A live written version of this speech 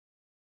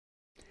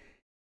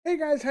Hey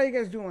guys, how you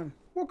guys doing?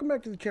 Welcome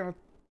back to the channel.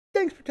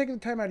 Thanks for taking the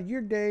time out of your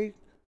day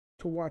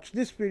to watch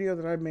this video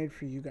that I've made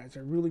for you guys.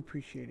 I really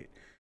appreciate it.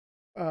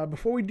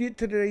 Before we get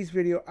to today's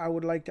video, I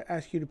would like to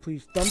ask you to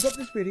please thumbs up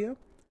this video,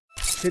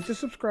 hit the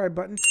subscribe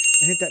button,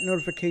 and hit that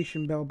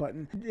notification bell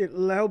button. It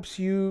helps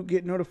you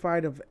get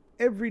notified of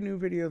every new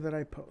video that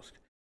I post.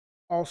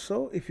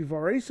 Also, if you've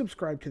already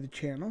subscribed to the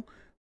channel,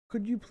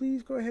 could you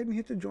please go ahead and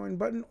hit the join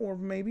button or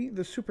maybe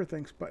the super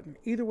thanks button.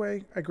 Either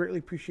way, I greatly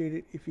appreciate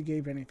it if you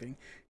gave anything.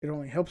 It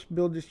only helps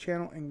build this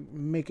channel and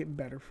make it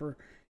better for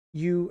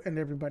you and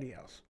everybody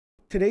else.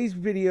 Today's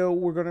video,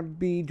 we're going to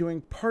be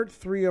doing part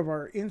 3 of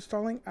our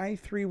installing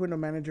i3 window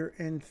manager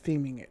and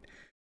theming it.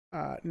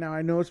 Now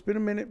I know it's been a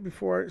minute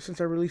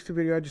since I released the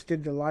video. I just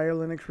did the Liar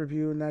Linux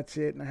review and that's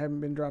it, and I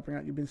haven't been dropping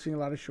out. You've been seeing a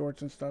lot of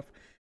shorts and stuff.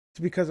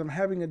 It's because I'm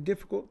having a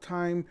difficult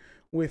time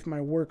with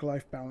my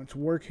work-life balance.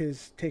 Work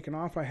has taken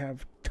off. I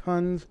have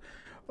tons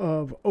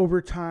of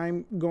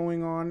overtime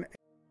going on.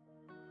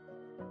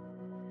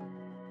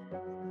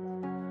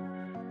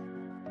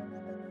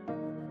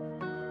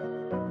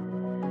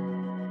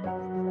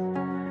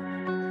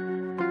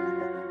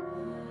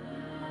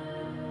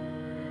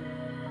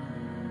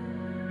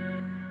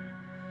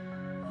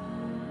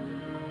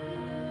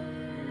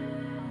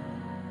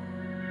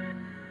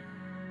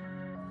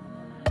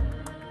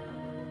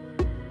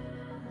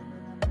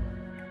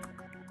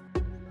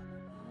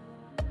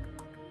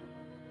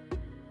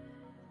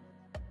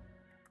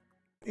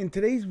 In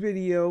today's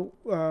video,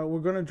 we're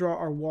going to draw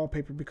our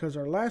wallpaper because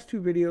our last two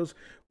videos,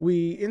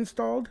 we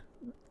installed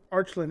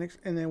Arch Linux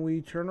and then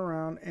we turn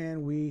around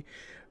and we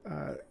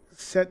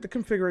set the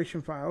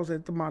configuration files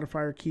at the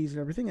modifier keys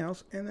and everything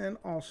else, and then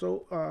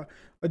also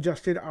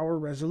adjusted our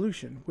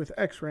resolution with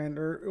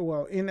Xrender,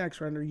 well, in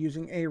Xrender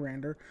using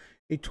ARender,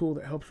 a tool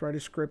that helps write a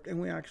script,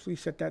 and we actually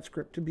set that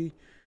script to be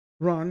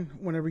run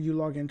whenever you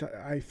log into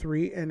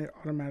i3, and it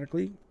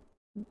automatically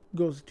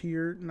goes to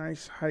your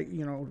nice high,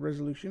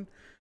 resolution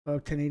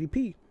of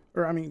 1080p,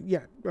 or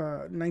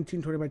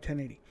 1920 by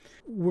 1080.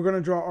 We're going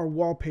to draw our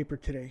wallpaper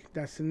today.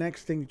 That's the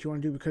next thing that you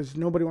want to do because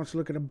nobody wants to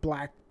look at a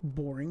black,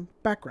 boring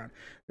background.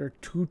 There are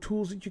two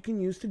tools that you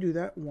can use to do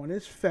that. One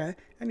is Fe,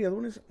 and the other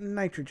one is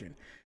Nitrogen.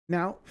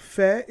 Now,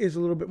 Fe is a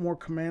little bit more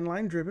command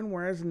line driven,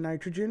 whereas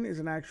Nitrogen is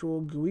an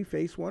actual GUI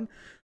face one.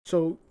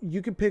 So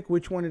you can pick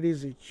which one it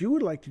is that you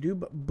would like to do,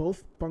 but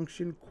both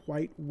function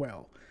quite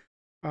well.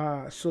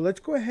 So let's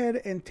go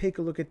ahead and take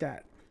a look at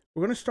that.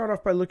 We're going to start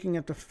off by looking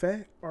at the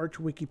Fe Arch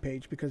wiki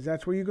page because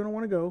that's where you're going to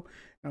want to go.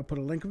 I'll put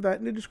a link of that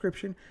in the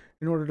description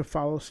in order to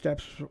follow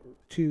steps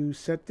to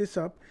set this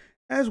up,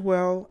 as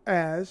well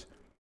as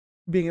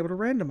being able to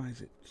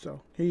randomize it.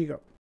 So here you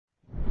go.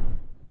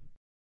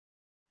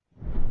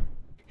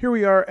 Here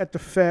we are at the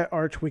Fe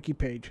Arch wiki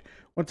page.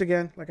 Once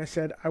again, like I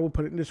said, I will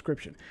put it in the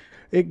description.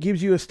 It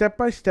gives you a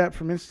step-by-step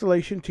from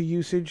installation to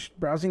usage,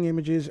 browsing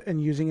images,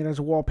 and using it as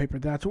a wallpaper.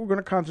 That's what we're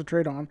going to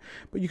concentrate on.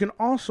 But you can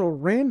also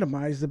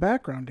randomize the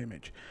background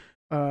image.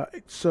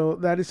 So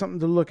that is something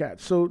to look at.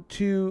 So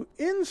to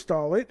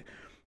install it,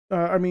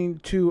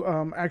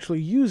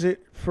 actually use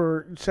it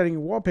for setting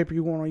your wallpaper,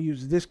 you want to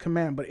use this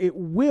command. But it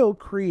will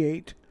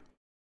create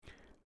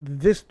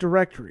this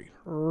directory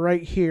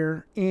right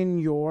here in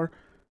your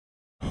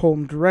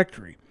home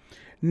directory.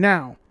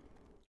 Now,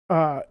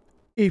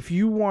 if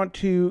you want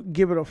to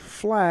give it a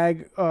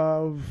flag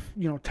of,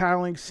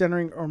 tiling,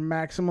 centering, or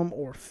maximum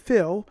or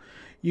fill,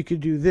 you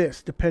could do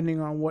this depending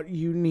on what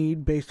you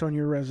need based on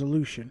your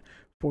resolution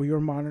for your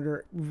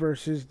monitor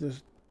versus the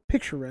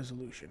picture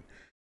resolution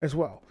as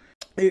well.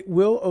 It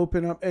will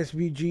open up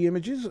SVG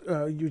images,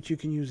 which you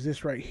can use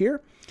this right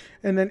here.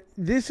 And then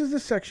this is the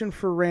section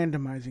for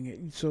randomizing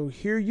it. So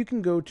here you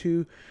can go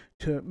to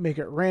make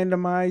it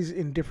randomize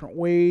in different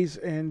ways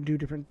and do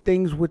different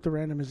things with the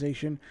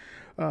randomization.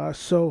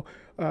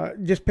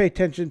 Just pay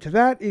attention to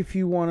that if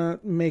you want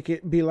to make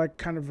it be like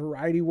kind of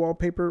variety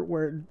wallpaper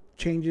where it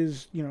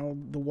changes,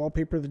 the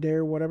wallpaper of the day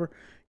or whatever.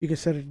 You can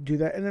set it to do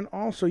that. And then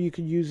also you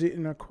can use it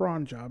in a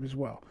cron job as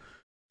well.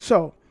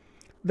 So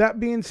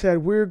that being said,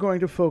 we're going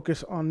to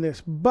focus on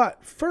this,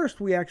 but first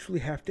we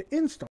actually have to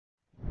install it.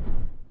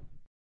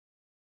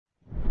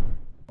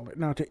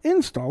 Now to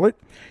install it,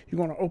 you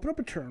want to open up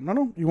a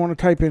terminal. You want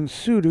to type in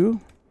sudo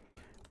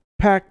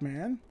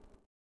pacman.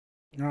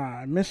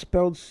 I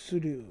misspelled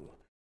sudo.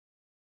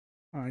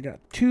 I got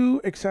too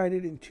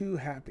excited and too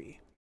happy.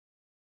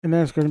 And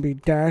then it's going to be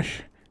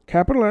dash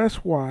capital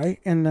SY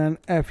and then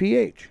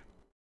FEH.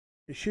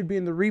 It should be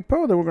in the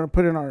repo. Then we're going to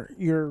put in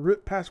your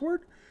root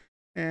password.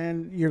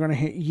 And you're going to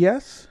hit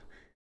yes,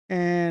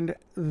 and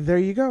there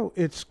you go.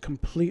 It's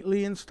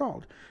completely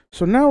installed.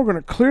 So now we're going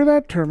to clear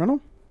that terminal,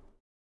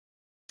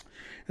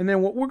 and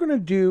then what we're going to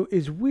do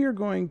is we're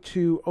going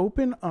to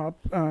open up,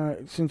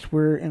 since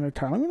we're in a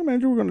tiling window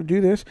manager, we're going to do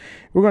this.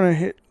 We're going to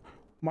hit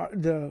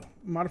the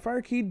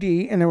modifier key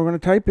D, and then we're going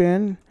to type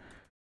in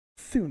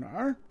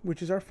Thunar,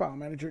 which is our file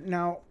manager.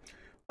 Now,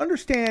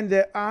 understand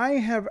that I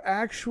have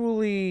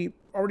actually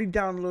already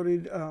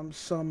downloaded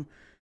some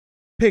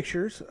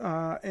pictures,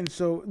 and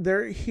so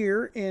they're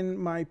here in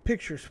my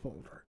pictures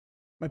folder,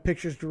 my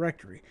pictures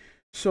directory.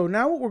 So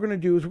now what we're going to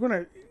do is we're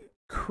going to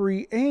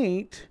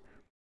create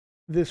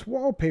this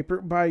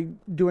wallpaper by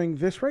doing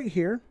this right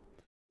here.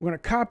 We're going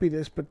to copy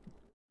this, but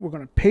we're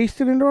going to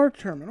paste it into our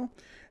terminal.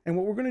 And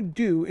what we're going to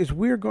do is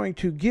we're going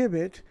to give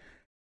it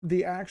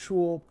the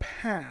actual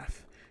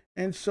path.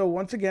 And so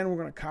once again, we're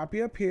going to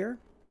copy up here.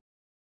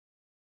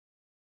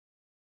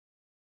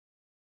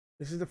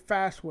 This is the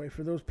fast way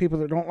for those people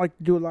that don't like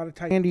to do a lot of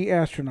typing. Candy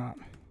astronaut.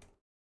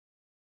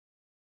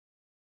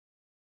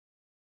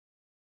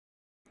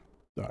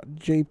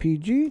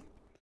 .jpg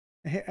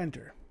and hit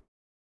enter.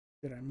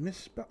 Did I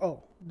misspell?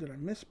 Oh, did I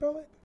misspell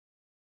it?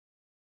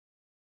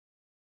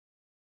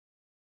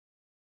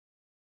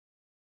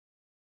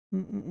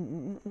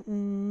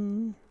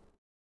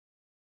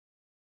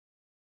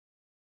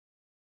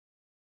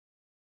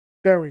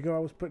 There we go. I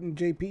was putting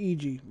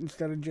JPEG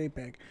instead of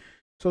JPEG.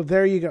 So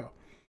there you go.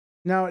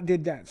 Now it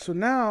did that. So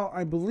now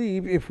I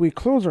believe if we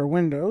close our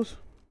windows,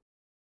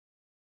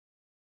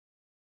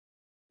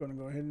 I'm going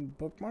to go ahead and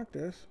bookmark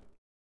this.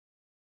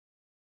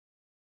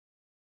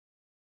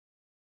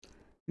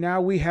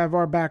 Now we have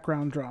our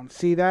background drawn.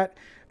 See that?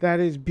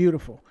 That is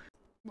beautiful.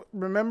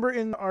 Remember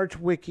in the Arch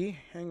Wiki,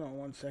 hang on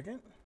one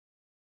second.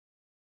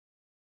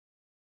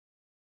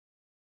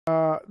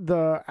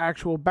 The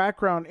actual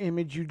background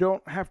image, you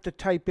don't have to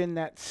type in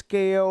that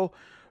scale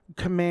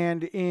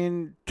command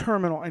in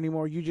terminal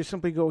anymore. You just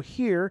simply go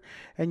here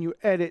and you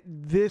edit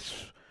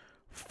this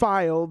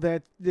file,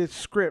 this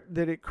script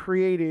that it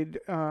created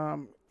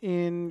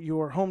in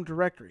your home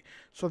directory.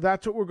 So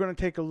that's what we're going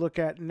to take a look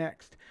at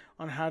next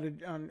on how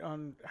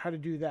to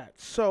do that.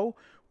 So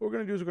what we're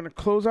going to do is we're going to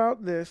close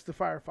out the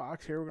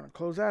Firefox here. We're going to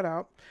close that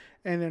out,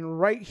 and then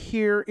right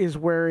here is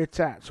where it's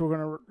at. So we're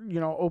going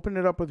to open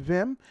it up with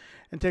Vim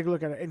and take a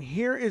look at it. And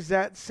here is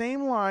that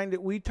same line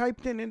that we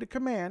typed into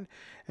command,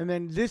 and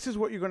then this is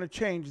what you're going to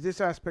change,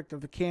 this aspect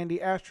of the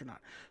Candy astronaut.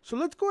 So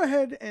let's go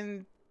ahead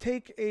and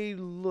take a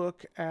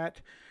look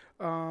at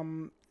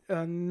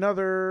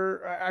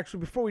actually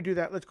before we do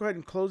that, let's go ahead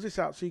and close this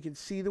out so you can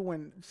see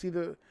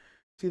the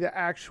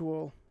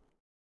actual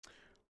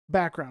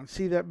background.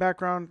 See that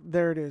background?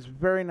 There it is.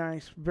 Very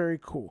nice, very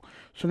cool.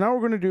 So now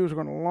what we're going to do is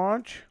we're going to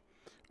launch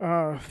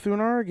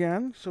Thunar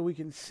again so we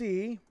can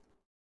see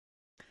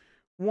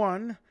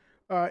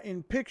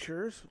in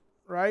pictures,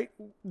 right?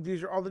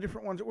 These are all the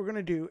different ones that we're going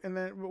to do, and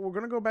then we're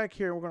going to go back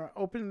here. We're going to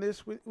open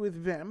this with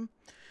Vim,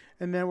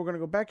 and then we're going to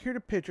go back here to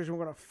pictures, and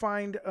we're going to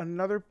find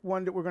another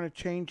one that we're going to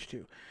change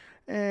to.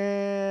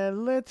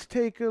 And let's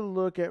take a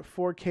look at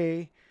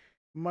 4K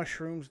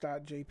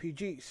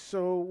mushrooms.jpg.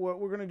 So what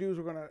we're going to do is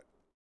we're going to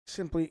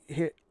simply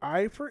hit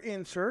I for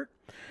insert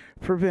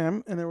for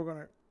Vim, and then we're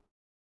going to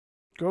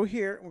go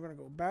here, and we're going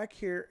to go back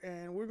here,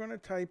 and we're going to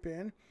type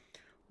in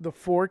the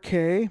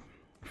 4K,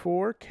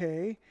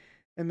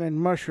 and then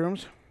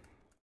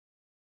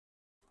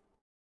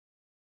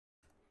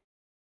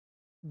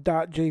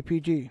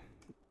mushrooms.jpg.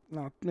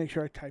 Now make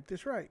sure I type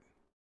this right.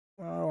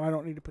 Oh, I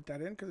don't need to put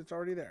that in because it's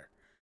already there.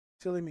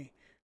 Silly me.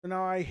 So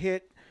now I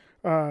hit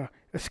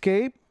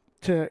escape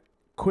to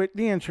quit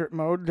the insert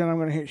mode. Then I'm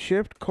going to hit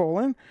shift :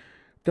 WQ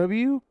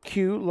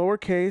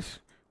lowercase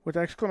with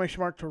exclamation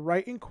mark to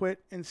write and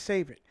quit and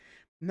save it.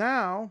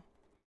 Now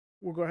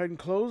we'll go ahead and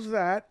close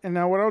that. And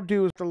now what I'll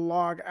do is to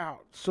log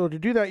out. So to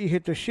do that, you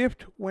hit the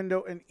shift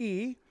window and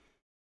E,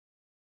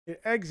 hit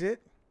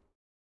exit,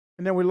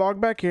 and then we log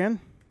back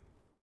in.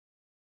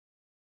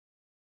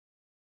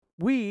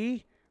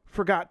 We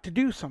forgot to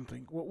do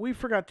something. What we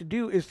forgot to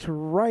do is to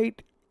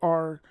write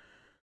our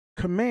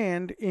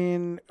command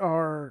in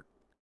our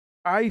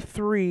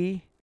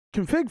i3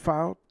 config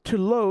file to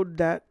load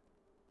that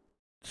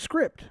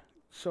script.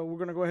 So we're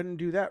going to go ahead and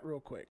do that real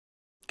quick.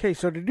 Okay,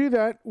 so to do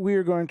that, we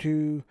are going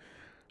to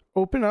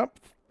open up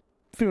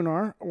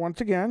Thunar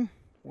once again,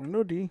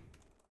 Window D,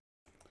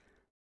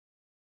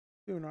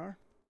 Thunar.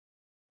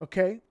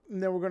 Okay,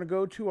 and then we're going to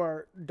go to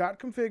our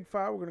 .config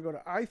file. We're going to go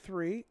to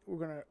i3. We're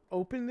going to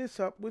open this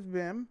up with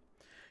Vim.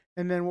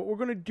 And then what we're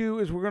going to do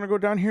is we're going to go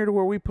down here to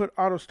where we put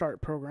auto start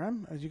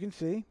program, as you can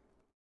see.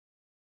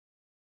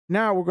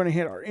 Now we're going to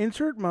hit our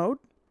insert mode.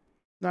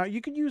 Now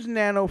you could use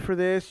Nano for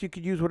this. You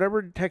could use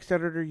whatever text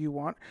editor you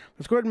want.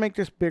 Let's go ahead and make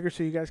this bigger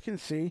so you guys can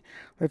see.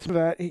 Let's do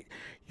that.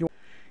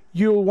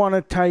 You'll want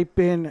to type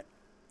in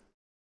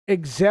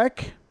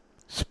exec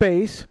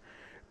space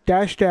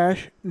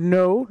 --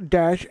 no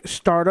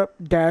startup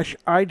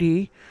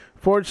 -id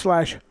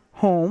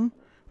 /home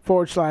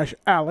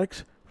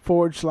 /Alex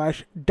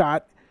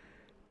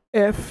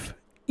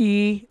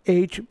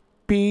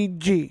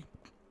 .fehbg.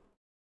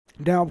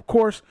 Now, of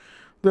course,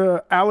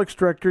 the Alex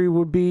directory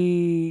would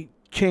be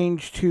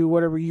changed to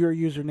whatever your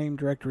username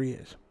directory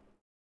is.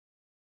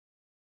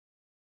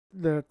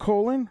 The :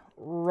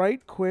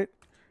 right quit,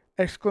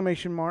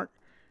 exclamation mark,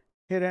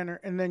 hit enter,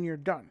 and then you're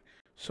done.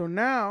 So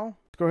now,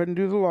 go ahead and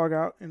do the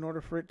logout in order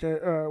for it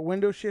to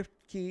Windows Shift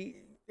key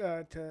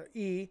to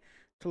E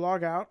to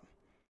log out.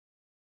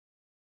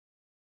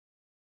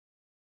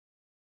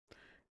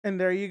 And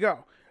there you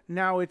go.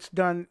 Now it's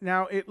done.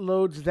 Now it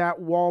loads that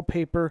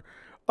wallpaper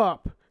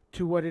up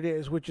to what it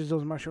is, which is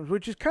those mushrooms,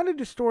 which is kind of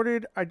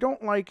distorted. I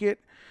don't like it.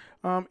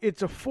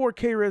 It's a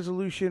 4K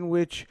resolution,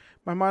 which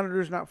my monitor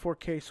is not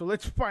 4K. So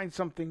let's find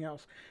something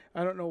else.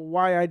 I don't know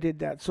why I did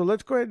that. So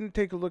let's go ahead and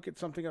take a look at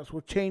something else.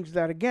 We'll change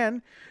that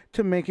again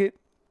to make it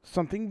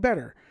something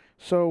better.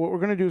 So what we're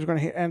going to do is we're going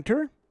to hit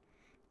enter,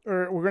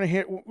 or we're going to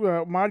hit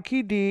mod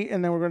key D,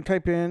 and then we're going to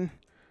type in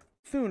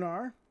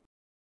Thunar,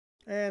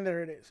 and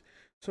there it is.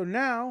 So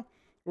now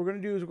what we're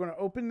going to do is we're going to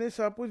open this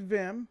up with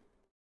Vim.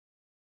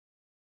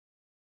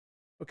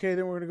 Okay,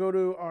 then we're going to go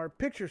to our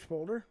pictures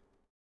folder,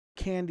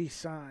 candy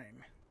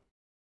sign.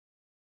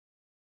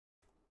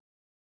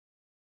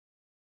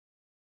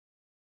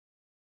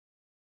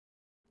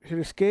 Hit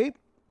escape,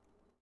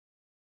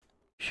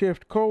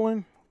 shift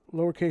colon,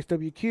 lowercase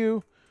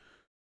WQ,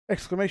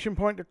 exclamation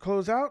point to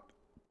close out.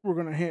 We're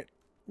going to hit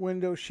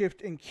Windows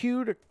Shift and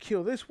Q to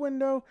kill this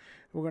window.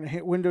 We're going to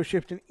hit Windows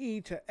Shift and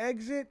E to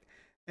exit.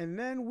 And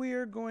then we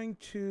are going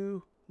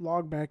to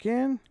log back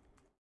in.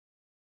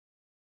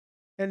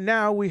 And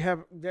now we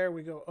have, there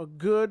we go, a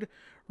good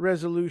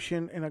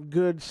resolution and a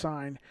good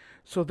sign.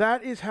 So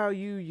that is how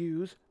you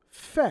use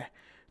Fe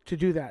to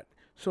do that.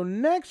 So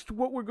next,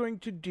 what we're going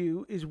to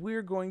do is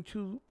we're going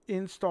to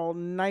install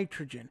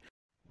nitrogen.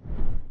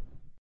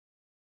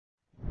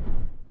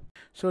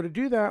 So to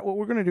do that, what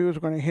we're going to do is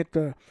we're going to hit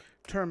the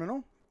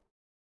terminal.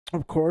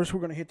 Of course, we're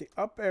going to hit the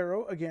up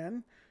arrow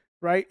again,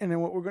 right? And then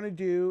what we're going to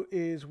do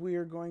is we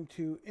are going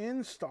to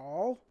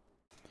install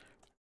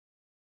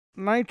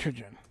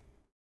nitrogen.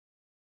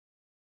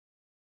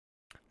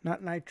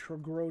 Not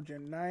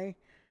nitrogen, nitrogen.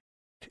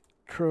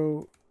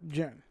 We're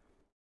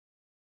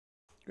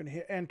going to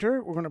hit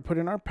enter. We're going to put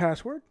in our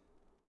password.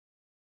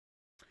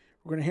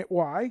 We're going to hit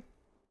Y.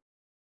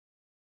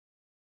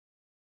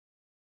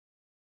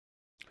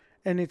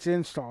 And it's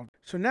installed.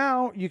 So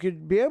now you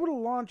could be able to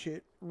launch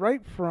it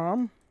right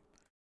from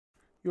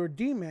your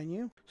D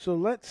menu. So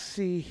let's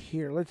see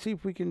here. Let's see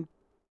if we can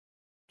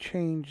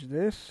change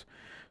this.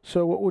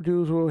 So what we'll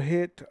do is we'll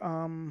hit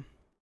menu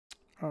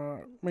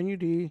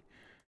D,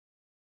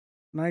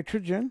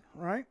 nitrogen,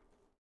 right?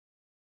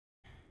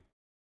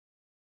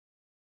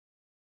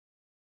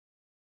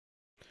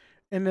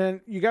 And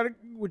then you got to,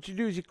 what you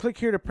do is you click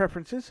here to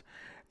preferences,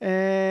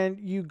 and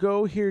you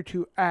go here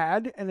to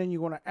add, and then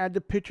you want to add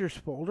the pictures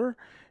folder.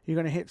 You're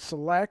going to hit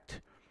select,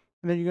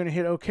 and then you're going to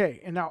hit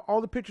OK. And now all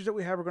the pictures that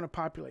we have are going to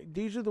populate.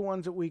 These are the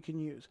ones that we can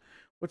use.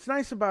 What's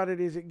nice about it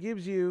is it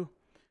gives you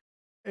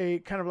a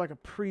kind of like a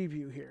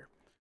preview here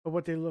of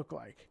what they look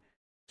like.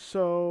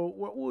 So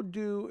what we'll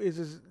do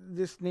is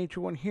this nature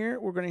one here,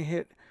 we're going to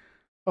hit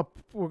up,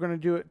 we're going to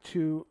do it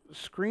to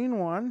screen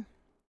 1,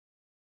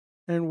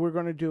 and we're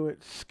going to do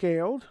it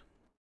scaled.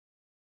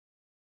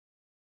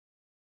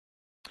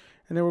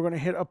 And then we're going to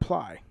hit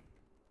apply.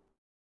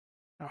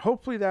 Now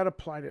hopefully that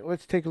applied it.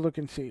 Let's take a look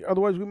and see.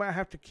 Otherwise we might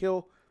have to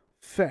kill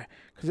Fe,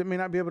 because it may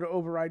not be able to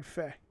override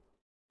Fe.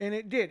 And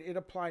it did. It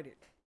applied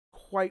it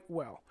quite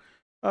well.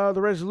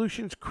 The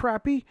resolution's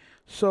crappy,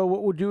 so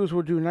what we'll do is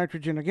we'll do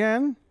nitrogen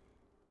again.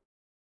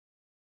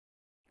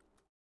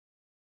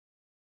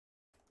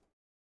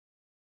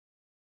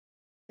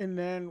 And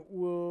then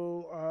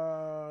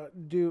we'll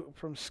do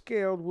from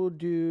scaled, we'll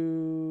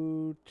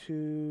do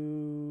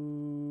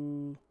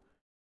to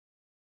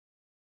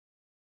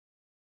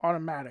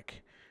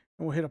automatic.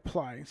 And we'll hit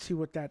apply and see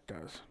what that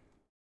does.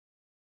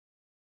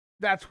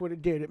 That's what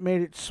it did. It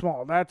made it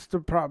small. That's the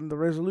problem. The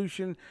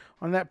resolution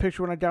on that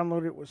picture when I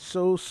downloaded it was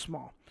so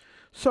small.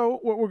 So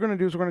what we're going to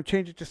do is we're going to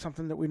change it to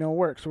something that we know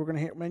works. So we're going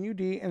to hit menu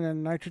D and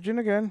then nitrogen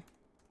again.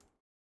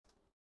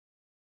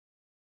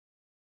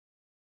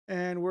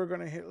 And we're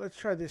going to hit, let's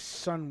try this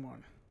sun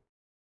one.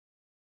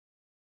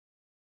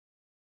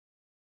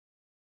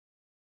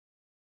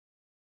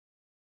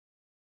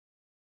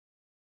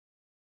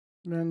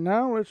 And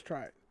now let's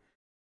try it.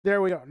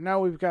 There we go.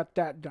 Now we've got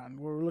that done.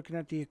 We're looking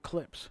at the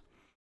eclipse.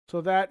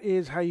 So that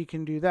is how you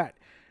can do that.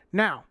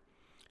 Now,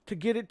 to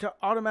get it to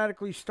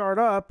automatically start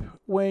up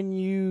when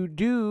you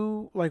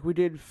do, like we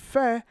did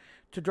Fe,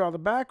 to draw the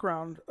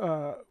background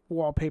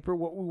wallpaper,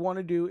 what we want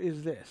to do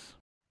is this.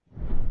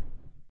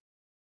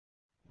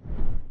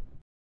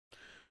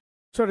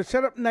 So to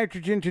set up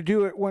nitrogen to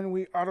do it when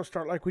we auto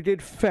start like we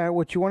did Fe,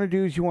 what you want to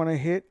do is you want to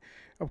hit,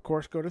 of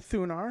course, go to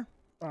Thunar.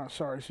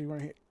 So you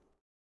want to hit,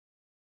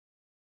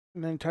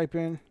 and then type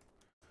in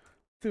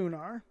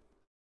Thunar.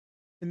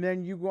 And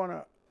then you want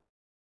to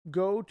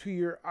go to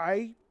your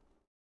i3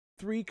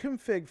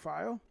 config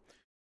file,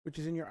 which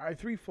is in your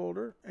i3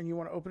 folder, and you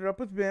want to open it up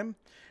with Vim.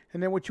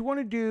 And then what you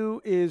want to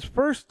do is,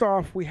 first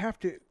off, we have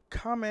to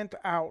comment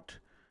out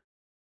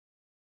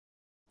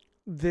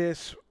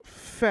this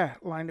Fe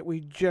line that we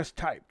just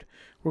typed.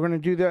 We're going to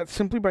do that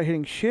simply by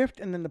hitting shift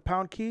and then the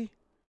pound key.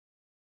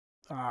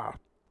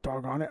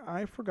 Doggone it,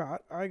 I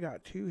forgot. I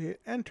got to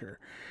hit enter,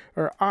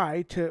 or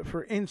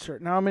for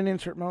insert. Now I'm in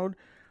insert mode.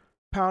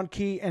 Pound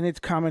key, and it's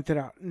commented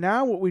out.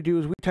 Now what we do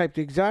is we type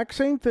the exact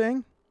same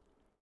thing.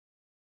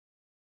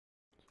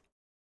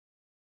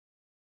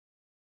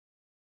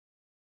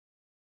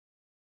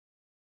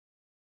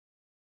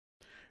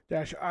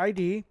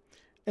 -ID,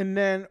 And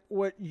then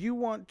what you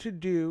want to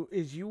do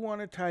is you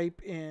want to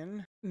type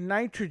in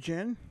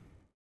nitrogen.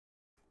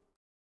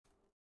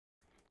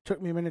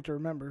 Took me a minute to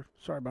remember.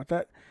 Sorry about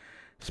that.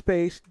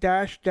 Space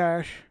dash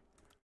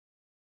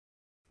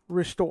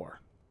restore.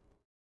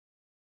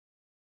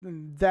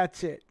 And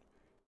that's it.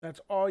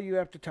 That's all you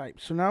have to type.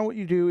 So now what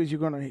you do is you're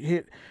going to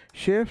hit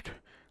Shift,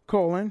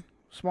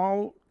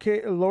 small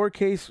k,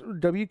 lowercase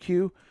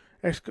WQ,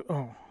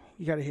 oh,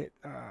 you got to hit,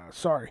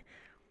 sorry.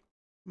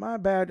 My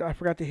bad, I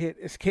forgot to hit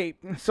escape.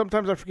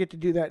 Sometimes I forget to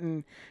do that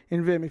in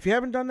Vim. If you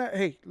haven't done that,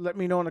 hey, let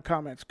me know in the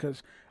comments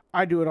because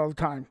I do it all the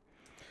time.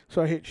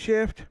 So I hit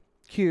Shift,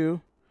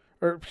 Q,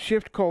 or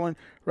Shift,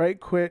 right,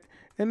 quit,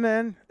 and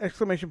then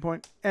exclamation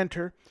point,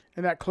 enter,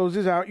 and that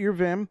closes out your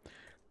Vim.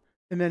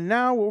 And then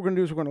now what we're going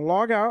to do is we're going to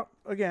log out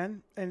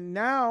again. And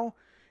now,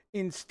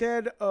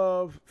 instead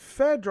of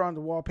Fe drawing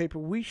the wallpaper,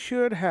 we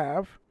should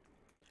have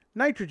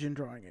nitrogen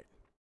drawing it.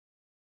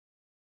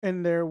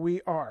 And there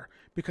we are,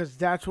 because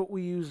that's what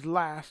we used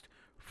last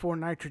for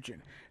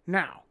nitrogen.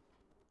 Now,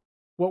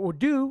 what we'll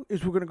do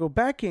is we're going to go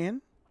back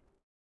in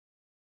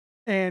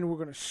and we're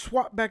going to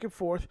swap back and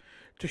forth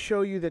to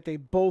show you that they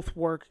both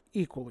work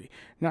equally.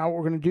 Now, what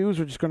we're going to do is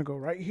we're just going to go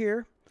right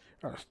here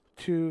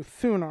to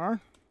Thunar.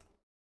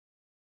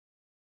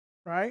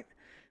 Right?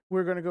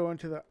 We're going to go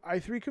into the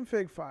i3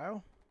 config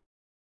file.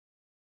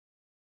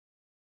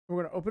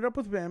 We're going to open it up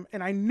with Vim.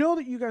 And I know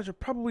that you guys are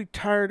probably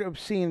tired of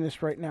seeing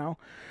this right now,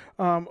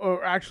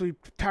 or actually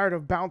tired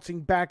of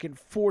bouncing back and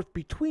forth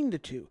between the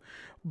two.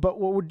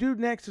 But what we'll do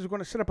next is we're going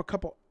to set up a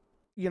couple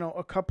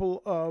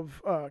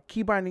of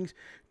key bindings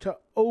to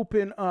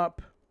open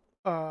up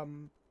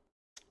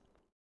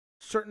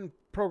certain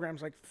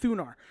programs like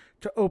Thunar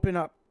to open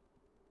up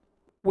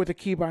with a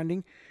key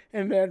binding.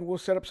 And then we'll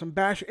set up some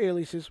bash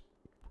aliases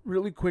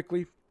really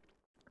quickly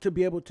to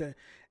be able to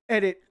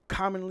edit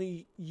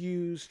commonly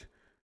used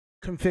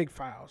config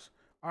files.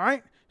 All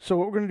right. So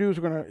what we're going to do is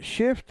we're going to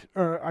shift,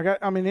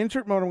 I'm in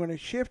insert mode. I'm going to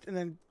shift and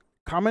then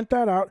comment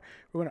that out.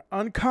 We're going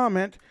to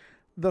uncomment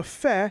the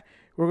Fe.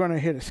 We're going to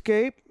hit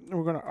escape. And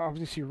we're going to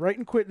obviously write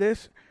and quit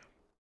this.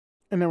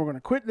 And then we're going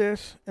to quit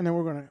this. And then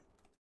we're going to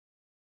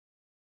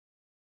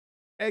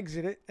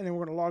exit it. And then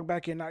we're going to log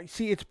back in. Now, you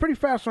see, it's pretty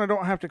fast when I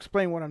don't have to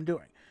explain what I'm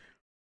doing.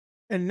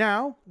 And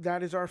now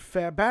that is our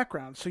Fe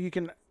background. So you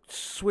can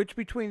switch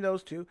between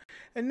those two.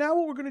 And now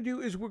what we're going to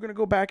do is we're going to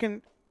go back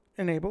and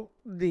enable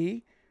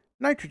the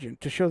nitrogen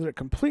to show that it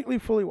completely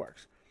fully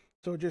works.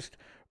 So just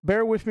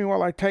bear with me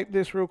while I type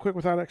this real quick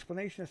without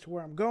explanation as to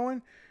where I'm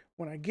going.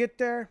 When I get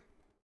there,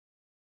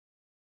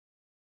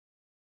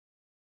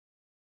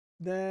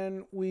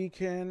 then we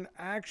can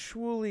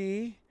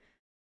actually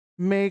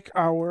make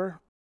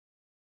our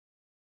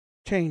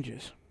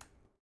changes.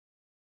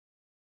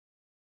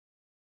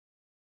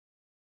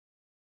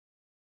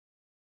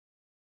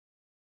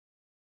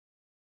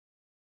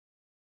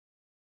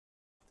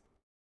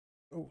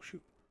 Oh,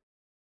 shoot.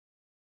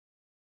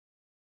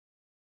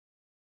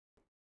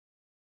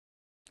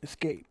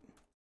 Escape.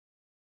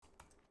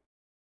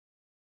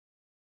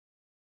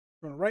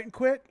 We're going to write and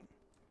quit,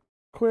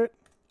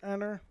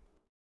 enter,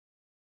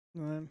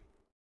 and then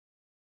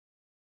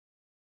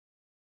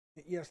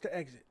hit yes to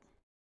exit.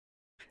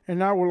 And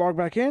now we'll log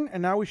back in,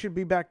 and now we should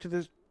be back to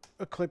this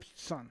eclipsed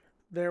sun.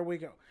 There we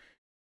go.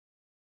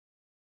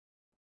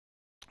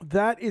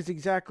 That is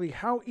exactly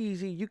how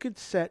easy you could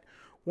set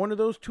one of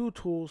those two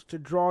tools to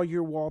draw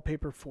your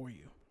wallpaper for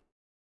you.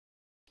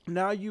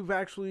 Now you've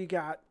actually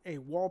got a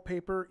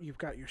wallpaper. You've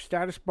got your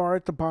status bar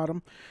at the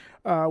bottom.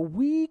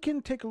 We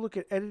can take a look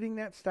at editing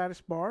that status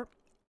bar,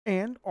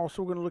 and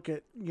also we're going to look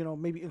at,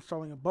 maybe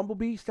installing a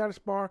Bumblebee status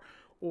bar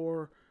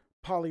or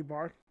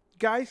Polybar.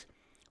 Guys,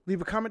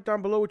 leave a comment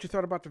down below what you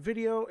thought about the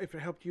video, if it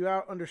helped you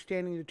out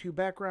understanding the two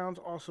backgrounds.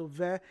 Also,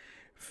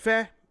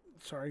 Fe,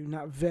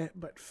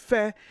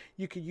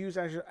 you could use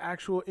as your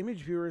actual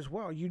image viewer as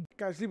well. You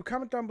guys leave a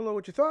comment down below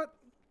what you thought.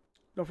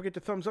 Don't forget to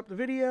thumbs up the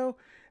video.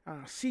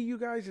 I'll see you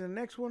guys in the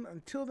next one.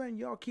 Until then,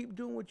 y'all keep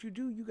doing what you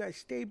do. You guys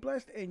stay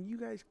blessed, and you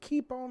guys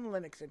keep on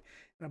Linuxing.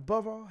 And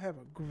above all, have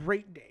a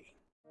great day.